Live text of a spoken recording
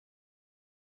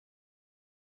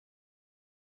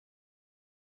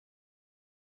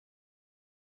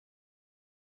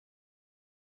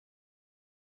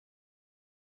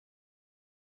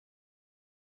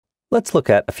Let's look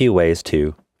at a few ways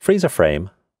to freeze a frame,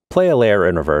 play a layer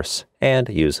in reverse, and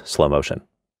use slow motion.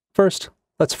 First,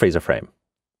 let's freeze a frame.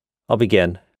 I'll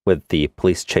begin with the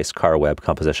police chase car web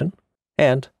composition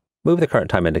and move the current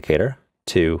time indicator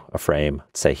to a frame,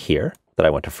 say here, that I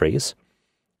want to freeze.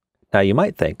 Now you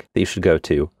might think that you should go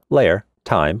to Layer,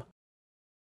 Time,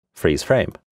 Freeze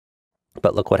Frame.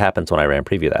 But look what happens when I RAM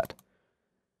preview that.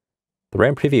 The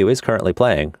RAM preview is currently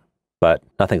playing, but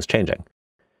nothing's changing.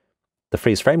 The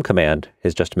freeze frame command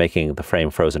is just making the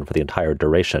frame frozen for the entire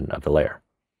duration of the layer.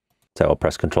 So I'll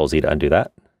press Ctrl Z to undo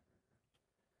that.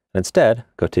 And instead,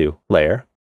 go to Layer,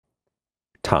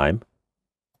 Time,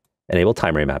 Enable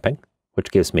Time Remapping,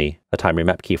 which gives me a time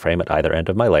remap keyframe at either end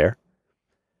of my layer.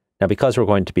 Now because we're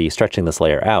going to be stretching this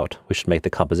layer out, we should make the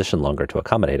composition longer to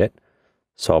accommodate it.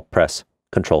 So I'll press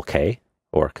Ctrl K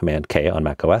or Command K on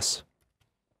macOS,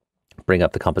 bring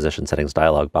up the composition settings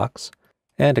dialog box,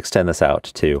 and extend this out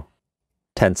to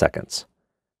 10 seconds.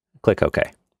 Click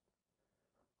OK.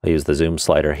 I'll use the zoom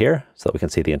slider here so that we can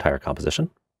see the entire composition.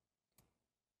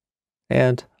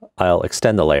 And I'll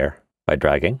extend the layer by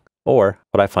dragging, or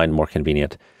what I find more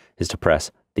convenient is to press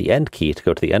the End key to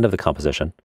go to the end of the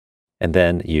composition, and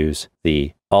then use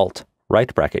the Alt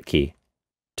right bracket key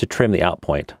to trim the out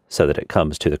point so that it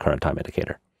comes to the current time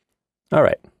indicator. All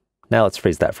right, now let's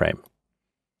freeze that frame.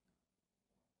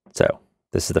 So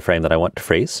this is the frame that I want to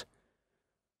freeze.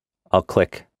 I'll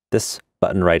click this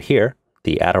button right here,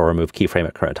 the Add or Remove Keyframe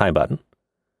at Current Time button.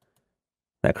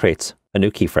 That creates a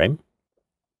new keyframe.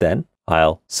 Then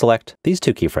I'll select these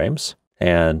two keyframes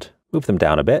and move them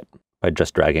down a bit by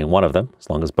just dragging one of them. As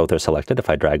long as both are selected, if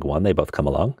I drag one, they both come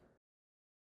along.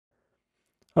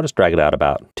 I'll just drag it out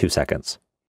about 2 seconds.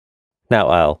 Now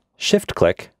I'll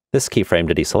shift-click this keyframe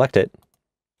to deselect it.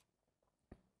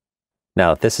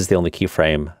 Now, if this is the only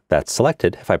keyframe that's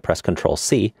selected, if I press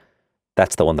Ctrl-C,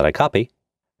 that's the one that I copy.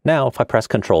 Now, if I press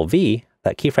Ctrl-V,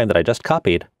 that keyframe that I just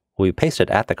copied will be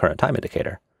pasted at the current time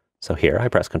indicator. So here, I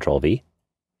press Ctrl-V.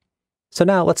 So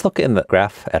now let's look in the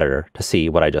graph editor to see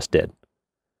what I just did.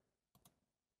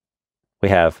 We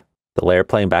have the layer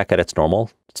playing back at its normal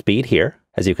speed here,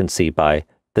 as you can see by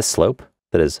this slope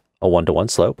that is a 1-to-1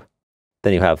 slope.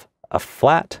 Then you have a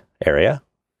flat area,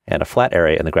 and a flat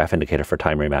area in the graph indicator for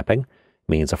time remapping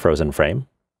means a frozen frame.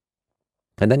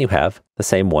 And then you have the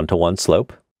same 1-to-1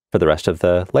 slope for the rest of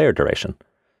the layer duration.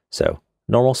 So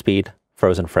normal speed,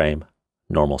 frozen frame,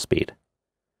 normal speed.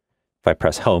 If I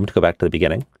press Home to go back to the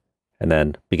beginning, and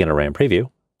then begin a RAM preview,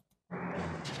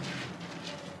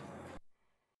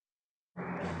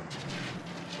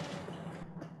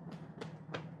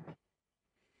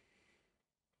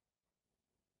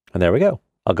 and there we go.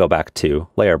 I'll go back to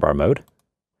layer bar mode.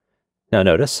 Now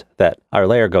notice that our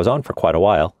layer goes on for quite a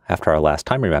while after our last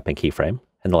time remapping keyframe,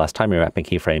 and the last time remapping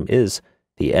keyframe is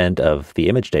the end of the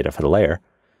image data for the layer.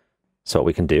 So what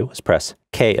we can do is press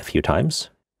K a few times.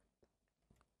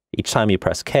 Each time you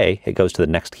press K, it goes to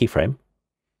the next keyframe.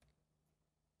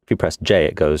 If you press J,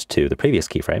 it goes to the previous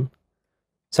keyframe.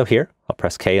 So here, I'll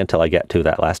press K until I get to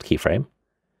that last keyframe.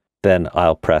 Then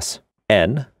I'll press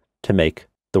N to make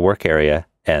the work area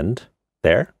end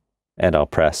there, and I'll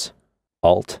press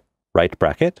Alt right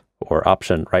bracket or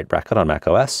Option right bracket on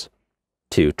macOS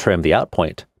to trim the out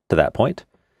point to that point.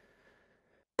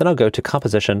 Then I'll go to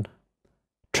Composition,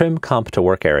 Trim Comp to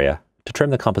Work Area to trim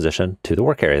the composition to the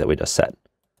work area that we just set.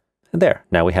 And there,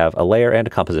 now we have a layer and a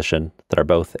composition that are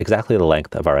both exactly the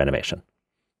length of our animation.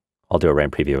 I'll do a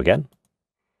RAM preview again.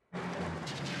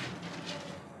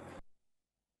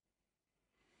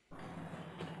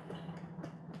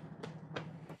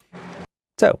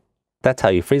 So that's how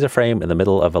you freeze a frame in the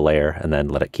middle of a layer and then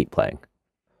let it keep playing.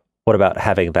 What about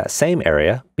having that same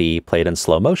area be played in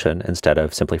slow motion instead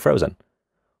of simply frozen?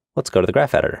 Let's go to the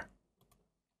graph editor.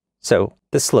 So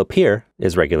this slope here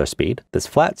is regular speed, this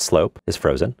flat slope is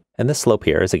frozen, and this slope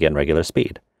here is again regular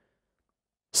speed.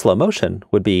 Slow motion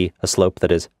would be a slope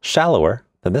that is shallower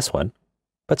than this one,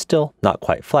 but still not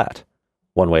quite flat.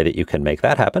 One way that you can make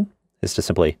that happen is to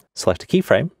simply select a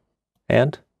keyframe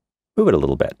and move it a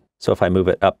little bit. So if I move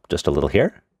it up just a little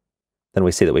here, then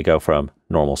we see that we go from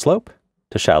normal slope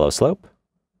to shallow slope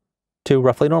to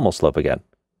roughly normal slope again.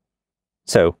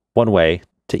 So one way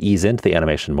to ease into the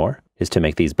animation more is to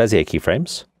make these Bezier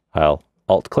keyframes. I'll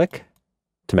Alt-click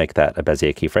to make that a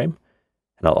Bezier keyframe,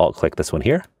 and I'll Alt-click this one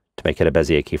here to make it a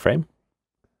Bezier keyframe.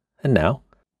 And now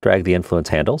drag the influence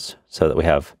handles so that we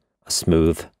have a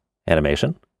smooth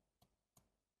animation.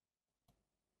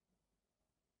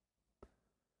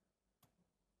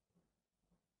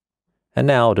 And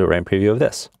now I'll do a RAM preview of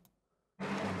this.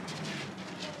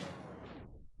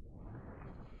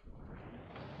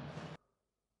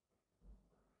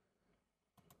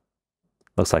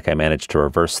 Looks like I managed to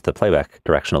reverse the playback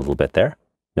direction a little bit there.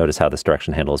 Notice how this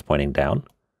direction handle is pointing down.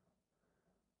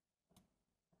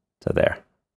 So there.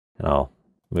 And I'll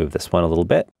move this one a little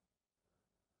bit.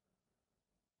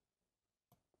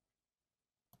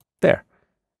 There.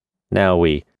 Now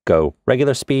we go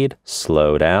regular speed,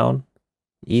 slow down,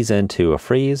 ease into a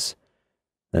freeze,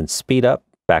 then speed up,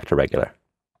 back to regular.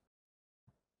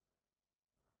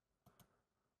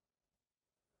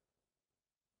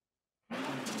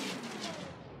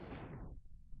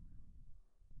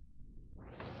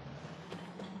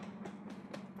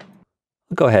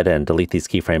 I'll go ahead and delete these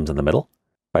keyframes in the middle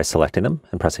by selecting them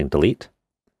and pressing delete.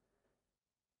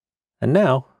 And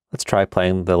now let's try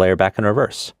playing the layer back in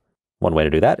reverse. One way to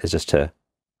do that is just to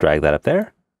drag that up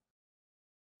there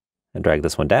and drag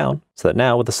this one down so that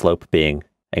now with the slope being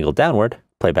angled downward,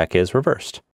 playback is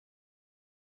reversed.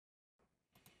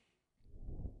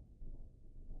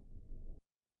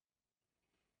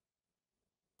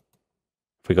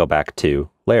 If we go back to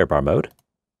layer bar mode,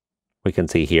 we can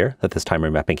see here that this time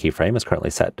remapping keyframe is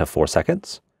currently set to 4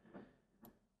 seconds.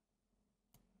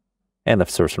 And the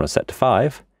first one was set to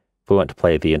 5. If we want to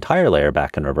play the entire layer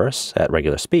back in reverse at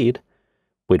regular speed,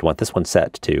 we'd want this one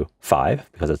set to 5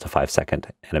 because it's a 5-second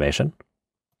animation.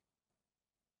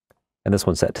 And this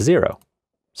one set to 0.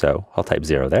 So I'll type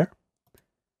 0 there.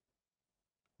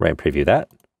 RAM preview that.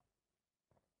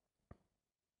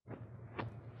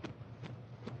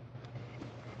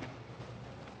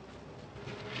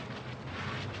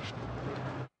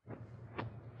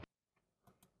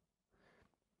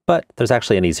 But there's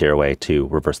actually an easier way to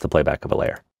reverse the playback of a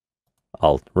layer.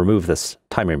 I'll remove this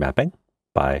time remapping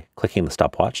by clicking the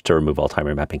stopwatch to remove all time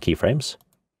remapping keyframes.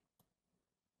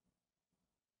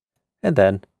 And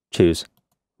then choose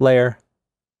Layer,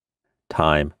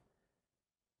 Time,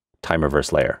 Time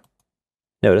Reverse Layer.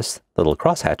 Notice the little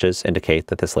crosshatches indicate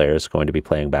that this layer is going to be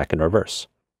playing back in reverse.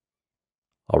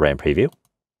 I'll RAM preview.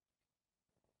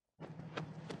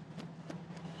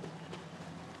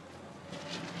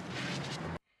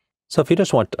 So if you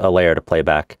just want a layer to play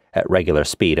back at regular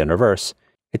speed in reverse,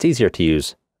 it's easier to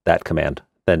use that command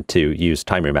than to use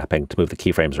time remapping to move the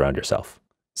keyframes around yourself.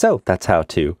 So that's how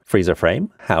to freeze a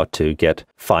frame, how to get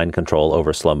fine control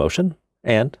over slow motion,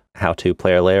 and how to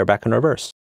play a layer back in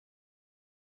reverse.